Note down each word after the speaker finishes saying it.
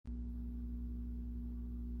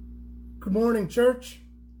Good morning, church.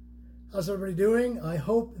 How's everybody doing? I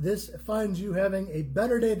hope this finds you having a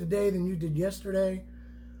better day today than you did yesterday,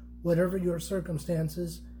 whatever your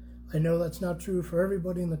circumstances. I know that's not true for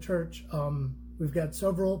everybody in the church. We've got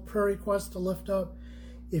several prayer requests to lift up.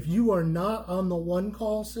 If you are not on the one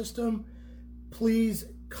call system, please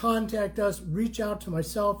contact us, reach out to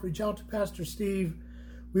myself, reach out to Pastor Steve.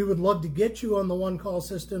 We would love to get you on the one call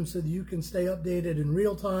system so that you can stay updated in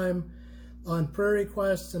real time on prayer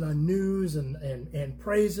requests and on news and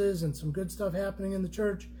praises and some good stuff happening in the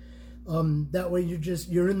church. That way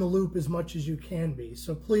you're in the loop as much as you can be.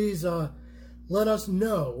 So please let us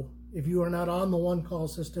know if you are not on the one call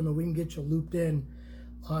system and we can get you looped in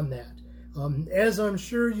on that. As I'm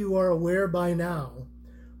sure you are aware by now,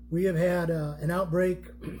 we have had an outbreak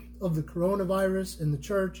of the coronavirus in the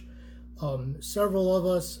church. Several of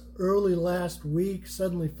us early last week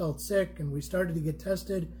suddenly felt sick and we started to get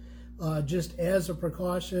tested just as a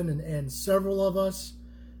precaution, and several of us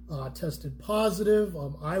tested positive.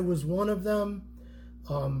 I was one of them.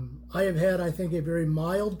 I have had, I think, a very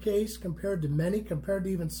mild case compared to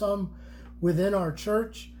even some within our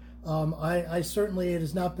church. I certainly, it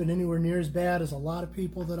has not been anywhere near as bad as a lot of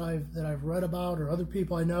people that I've read about or other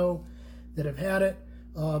people I know that have had it.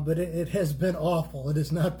 But it has been awful. It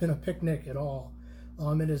has not been a picnic at all.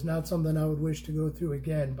 It is not something I would wish to go through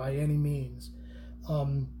again by any means.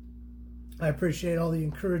 I appreciate all the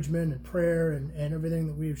encouragement and prayer and everything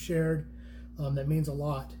that we've shared. That means a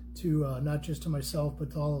lot to not just to myself, but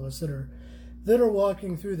to all of us that are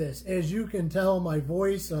walking through this. As you can tell, my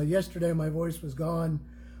voice, yesterday my voice was gone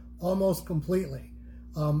almost completely.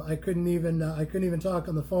 I couldn't even talk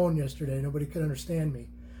on the phone yesterday. Nobody could understand me.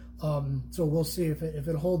 So we'll see if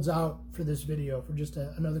it holds out for this video for just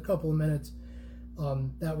another couple of minutes.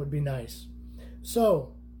 That would be nice.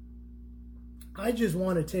 So I just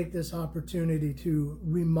want to take this opportunity to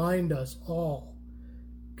remind us all,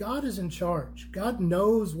 God is in charge. God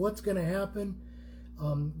knows what's going to happen.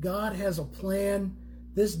 God has a plan.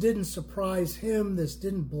 This didn't surprise him. This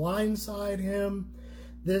didn't blindside him.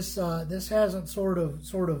 This hasn't sort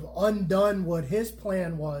of undone what his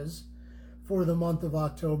plan was for the month of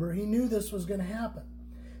October. He knew this was going to happen.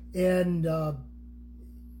 And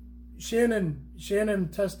Shannon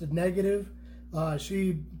tested negative.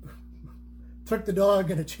 She took the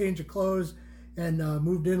dog and a change of clothes and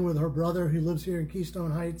moved in with her brother who lives here in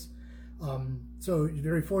Keystone Heights. So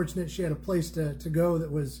very fortunate she had a place to go that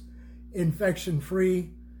was infection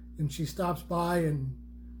free. And she stops by and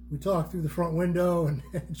we talk through the front window and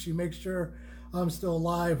she makes sure I'm still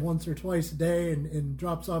alive once or twice a day and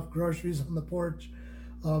drops off groceries on the porch.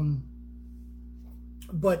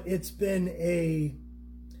 But it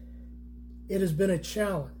has been a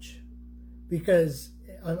challenge because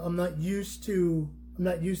I'm not used to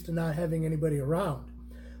not having anybody around.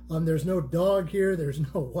 There's no dog here. There's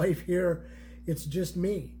no wife here. It's just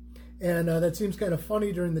me. And that seems kind of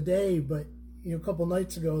funny during the day, but a couple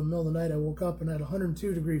nights ago in the middle of the night, I woke up and had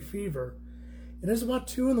 102-degree fever. And it was about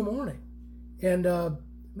 2 a.m. And I'm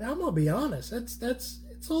gonna be honest, it's a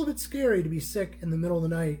little bit scary to be sick in the middle of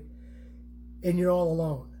the night and you're all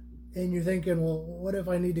alone. And you're thinking, well, what if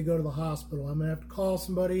I need to go to the hospital? I'm gonna have to call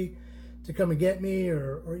somebody to come and get me,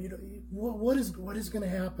 or what is going to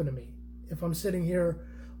happen to me if I'm sitting here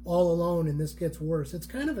all alone and this gets worse? It's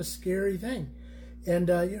kind of a scary thing. And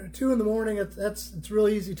 2 a.m, it's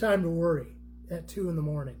really easy time to worry at 2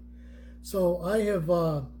 a.m. So I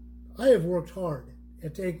have worked hard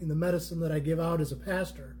at taking the medicine that I give out as a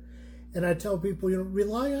pastor, and I tell people,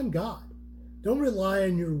 rely on God. Don't rely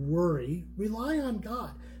on your worry. Rely on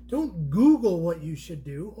God. Don't Google what you should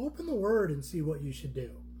do. Open the Word and see what you should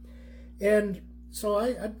do. And so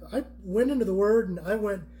I went into the Word and I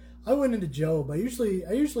went into Job. I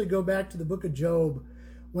usually go back to the book of Job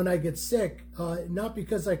when I get sick, not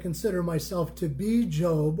because I consider myself to be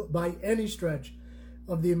Job by any stretch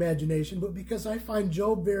of the imagination, but because I find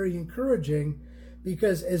Job very encouraging,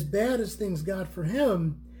 because as bad as things got for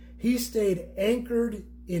him, he stayed anchored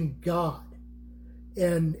in God.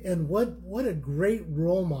 And what a great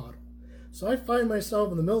role model. So I find myself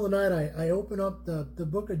in the middle of the night, I open up the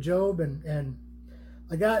book of Job and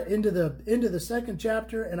I got into the second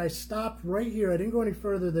chapter and I stopped right here. I didn't go any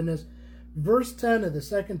further than this. Verse 10 of the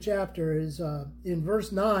second chapter is in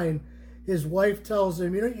verse 9, his wife tells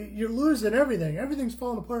him, you're losing everything. Everything's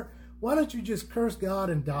falling apart. Why don't you just curse God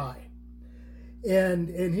and die? And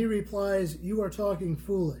he replies, you are talking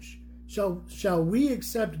foolish. Shall we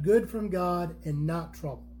accept good from God and not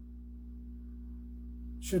trouble?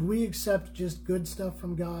 Should we accept just good stuff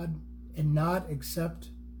from God and not accept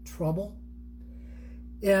trouble?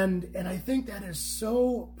 And I think that is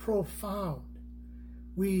so profound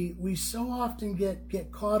we so often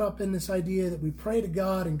get caught up in this idea that we pray to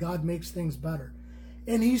God and God makes things better.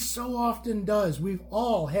 And he so often does. We've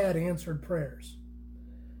all had answered prayers.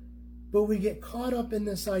 But we get caught up in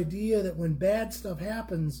this idea that when bad stuff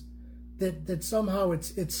happens, that somehow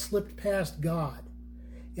it's slipped past God.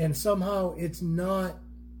 And somehow it's not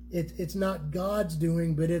God's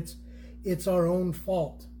doing, but it's our own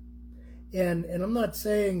fault. And I'm not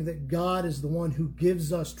saying that God is the one who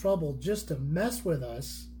gives us trouble just to mess with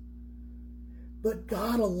us, but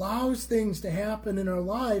God allows things to happen in our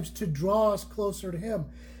lives to draw us closer to him,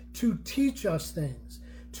 to teach us things,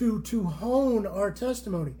 to hone our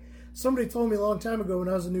testimony. Somebody told me a long time ago when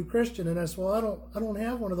I was a new Christian, and I said, well, I don't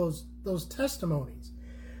have one of those testimonies.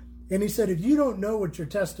 And he said, if you don't know what your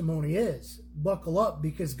testimony is, buckle up,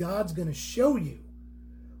 because God's going to show you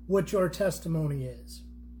what your testimony is.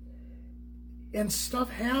 And stuff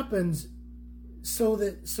happens so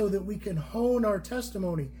that we can hone our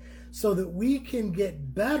testimony, so that we can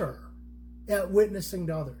get better at witnessing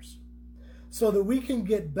to others, so that we can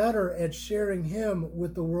get better at sharing him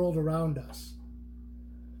with the world around us.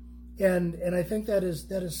 And I think that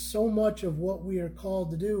is so much of what we are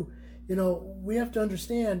called to do. You know, we have to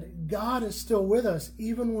understand God is still with us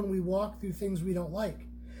even when we walk through things we don't like,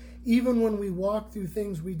 even when we walk through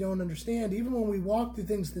things we don't understand, even when we walk through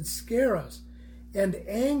things that scare us and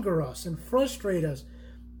anger us and frustrate us.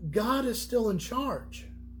 God is still in charge.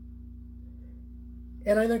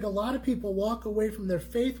 And I think a lot of people walk away from their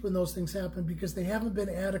faith when those things happen because they haven't been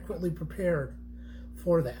adequately prepared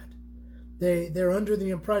for that. They're under the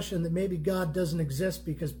impression that maybe God doesn't exist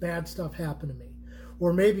because bad stuff happened to me.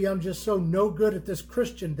 Or maybe I'm just so no good at this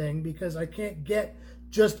Christian thing because I can't get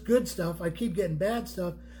just good stuff. I keep getting bad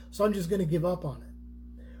stuff, so I'm just going to give up on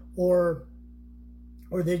it. Or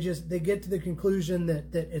they get to the conclusion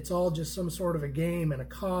that it's all just some sort of a game and a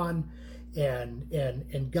con,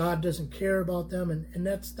 and God doesn't care about them, and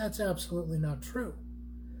that's absolutely not true.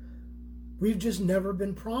 We've just never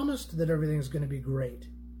been promised that everything's going to be great.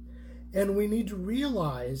 And we need to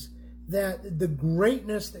realize that the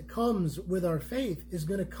greatness that comes with our faith is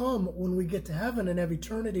going to come when we get to heaven and have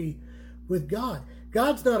eternity with God.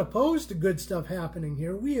 God's not opposed to good stuff happening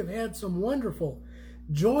here. We have had some wonderful,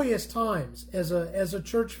 joyous times as a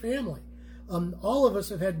church family. All of us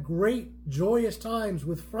have had great, joyous times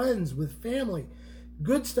with friends, with family.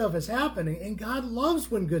 Good stuff is happening, and God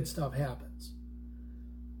loves when good stuff happens.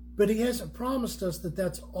 But he hasn't promised us that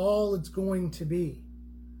that's all it's going to be,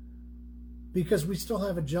 because we still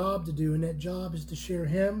have a job to do, and that job is to share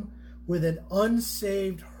him with an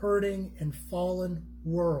unsaved, hurting, and fallen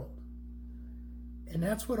world. And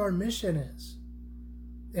that's what our mission is.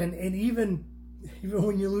 And even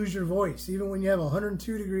when you lose your voice, even when you have a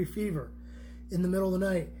 102-degree fever in the middle of the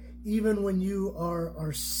night, even when you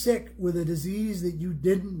are sick with a disease that you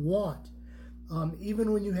didn't want,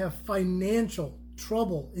 even when you have financial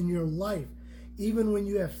trouble in your life, even when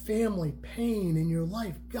you have family pain in your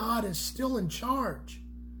life, God is still in charge.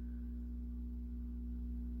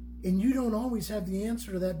 And you don't always have the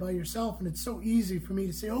answer to that by yourself. And it's so easy for me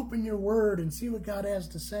to say, open your word and see what God has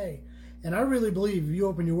to say. And I really believe if you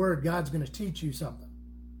open your word, God's going to teach you something.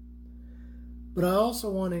 But I also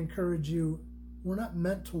want to encourage you, we're not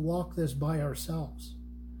meant to walk this by ourselves.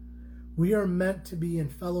 We are meant to be in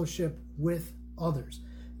fellowship with others.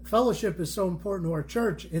 Fellowship is so important to our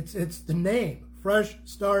church. It's the name, Fresh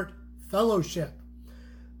Start Fellowship.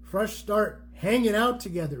 Fresh Start, hanging out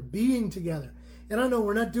together, being together. And I know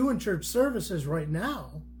we're not doing church services right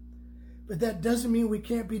now, but that doesn't mean we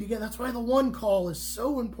can't be together. That's why the one call is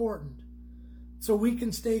so important, so we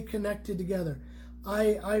can stay connected together.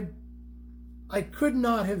 I could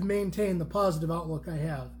not have maintained the positive outlook I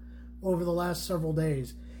have over the last several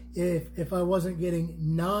days if I wasn't getting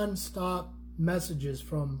nonstop messages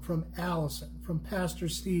from Allison, from Pastor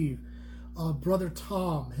Steve. Brother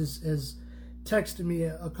Tom has texted me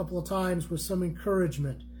a couple of times with some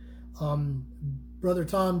encouragement. Brother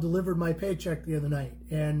Tom delivered my paycheck the other night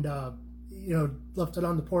and left it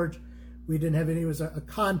on the porch. We didn't have any. It was a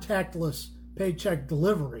contactless paycheck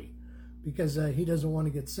delivery because he doesn't want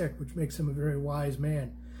to get sick, which makes him a very wise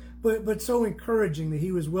man. But so encouraging that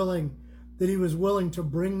he was willing to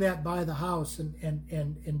bring that by the house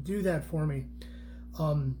and do that for me.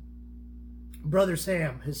 Brother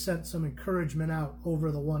Sam has sent some encouragement out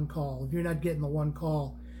over the one call. If you're not getting the one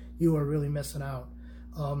call, you are really missing out.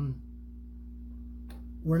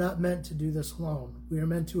 We're not meant to do this alone. We are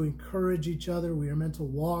meant to encourage each other. We are meant to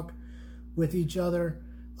walk with each other.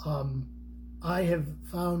 I have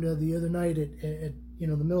found the other night at the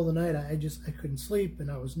middle of the night, I couldn't sleep,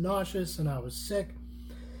 and I was nauseous and I was sick,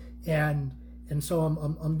 and And so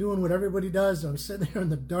I'm doing what everybody does. I'm sitting there in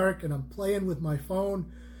the dark and I'm playing with my phone.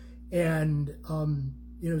 And,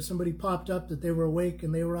 somebody popped up that they were awake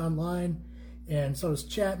and they were online. And so I was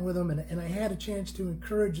chatting with them and I had a chance to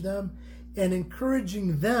encourage them. And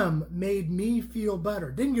encouraging them made me feel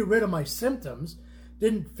better. Didn't get rid of my symptoms.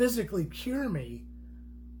 Didn't physically cure me.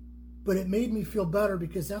 But it made me feel better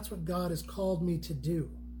because that's what God has called me to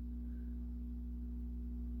do.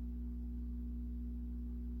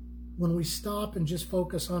 When we stop and just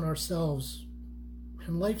focus on ourselves,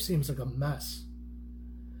 and life seems like a mess.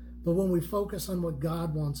 But when we focus on what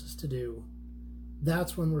God wants us to do,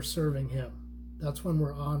 that's when we're serving Him. That's when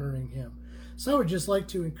we're honoring Him. So I would just like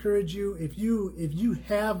to encourage you, if you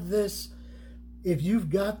have this, if you've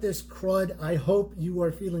got this crud, I hope you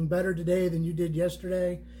are feeling better today than you did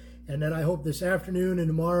yesterday. And then I hope this afternoon and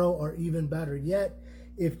tomorrow are even better yet.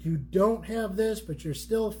 If you don't have this, but you're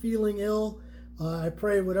still feeling ill, I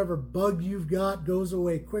pray whatever bug you've got goes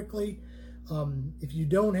away quickly. If you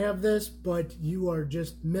don't have this, but you are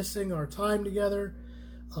just missing our time together,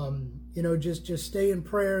 just stay in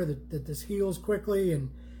prayer that this heals quickly and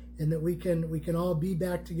that we can all be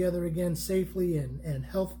back together again safely and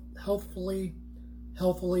healthfully,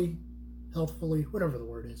 whatever the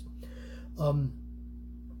word is.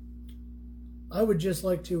 I would just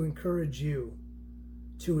like to encourage you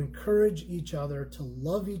to encourage each other, to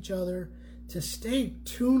love each other, to stay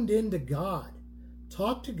tuned into God.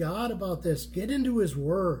 Talk to God about this. Get into His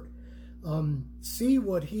Word. See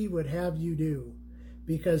what He would have you do.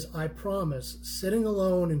 Because I promise, sitting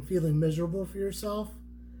alone and feeling miserable for yourself,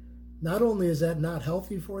 not only is that not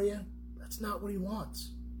healthy for you, that's not what He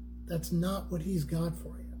wants. That's not what He's got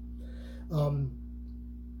for you.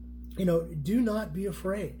 Do not be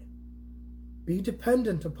afraid. Be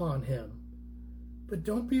dependent upon Him. But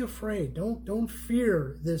don't be afraid. Don't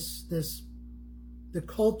fear the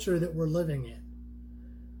culture that we're living in.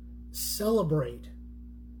 Celebrate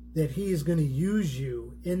that He is going to use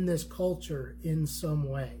you in this culture in some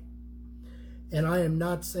way. And I am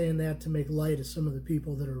not saying that to make light of some of the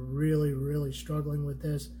people that are really, really struggling with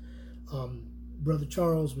this. Brother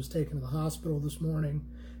Charles was taken to the hospital this morning.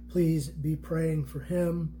 Please be praying for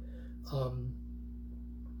him.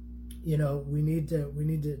 We need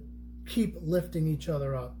to keep lifting each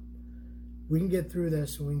other up. We can get through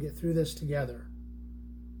this, and we can get through this together.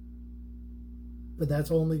 But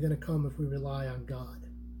that's only going to come if we rely on God.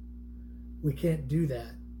 We can't do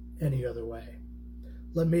that any other way.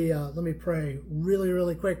 Let me pray really,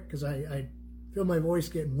 really quick, because I feel my voice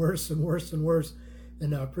getting worse and worse and worse,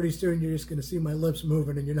 and pretty soon you're just going to see my lips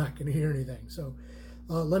moving and you're not going to hear anything. So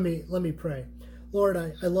let me pray. Lord,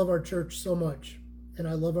 I love our church so much, and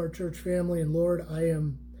I love our church family, and Lord, I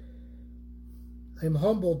am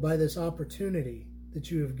humbled by this opportunity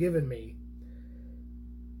that you have given me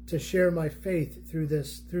to share my faith through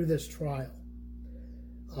this trial.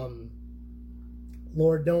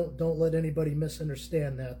 Lord, don't let anybody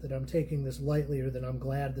misunderstand that I'm taking this lightly or that I'm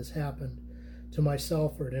glad this happened to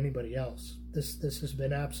myself or to anybody else. This has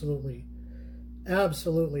been absolutely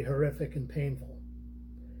horrific and painful.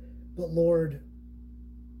 But Lord,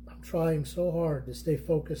 I'm trying so hard to stay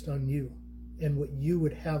focused on you and what you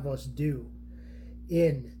would have us do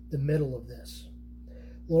in the middle of this.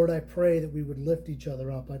 Lord, I pray that we would lift each other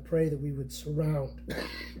up. I pray that we would surround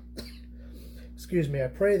I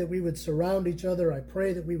pray that we would surround each other. I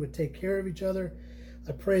pray that we would take care of each other.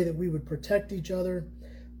 I pray that we would protect each other.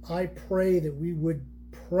 I pray that we would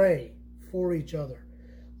pray for each other.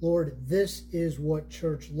 Lord, this is what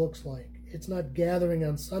church looks like. It's not gathering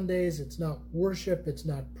on Sundays. It's not worship. It's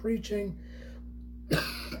not preaching.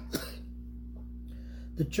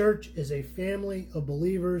 The church is a family of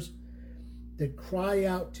believers that cry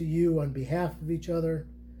out to you on behalf of each other,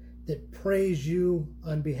 that praise you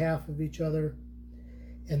on behalf of each other,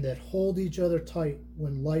 and that hold each other tight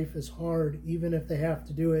when life is hard, even if they have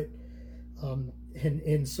to do it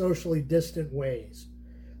in socially distant ways.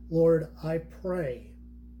 Lord, I pray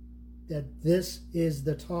that this is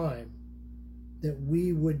the time that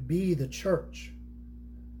we would be the church.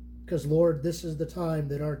 Because, Lord, this is the time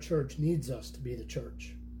that our church needs us to be the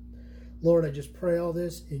church. Lord, I just pray all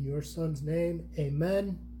this in your Son's name.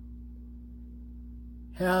 Amen.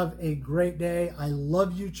 Have a great day. I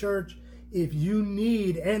love you, church. If you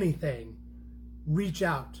need anything, reach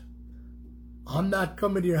out. I'm not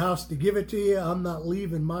coming to your house to give it to you. I'm not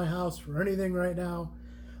leaving my house for anything right now.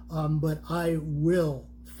 But I will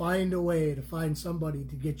find a way to find somebody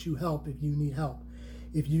to get you help if you need help.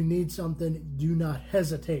 If you need something, do not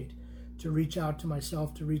hesitate to reach out to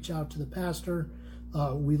myself, to reach out to the pastor.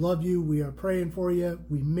 We love you. We are praying for you.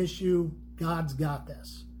 We miss you. God's got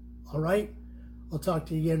this. All right? I'll talk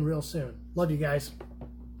to you again real soon. Love you guys.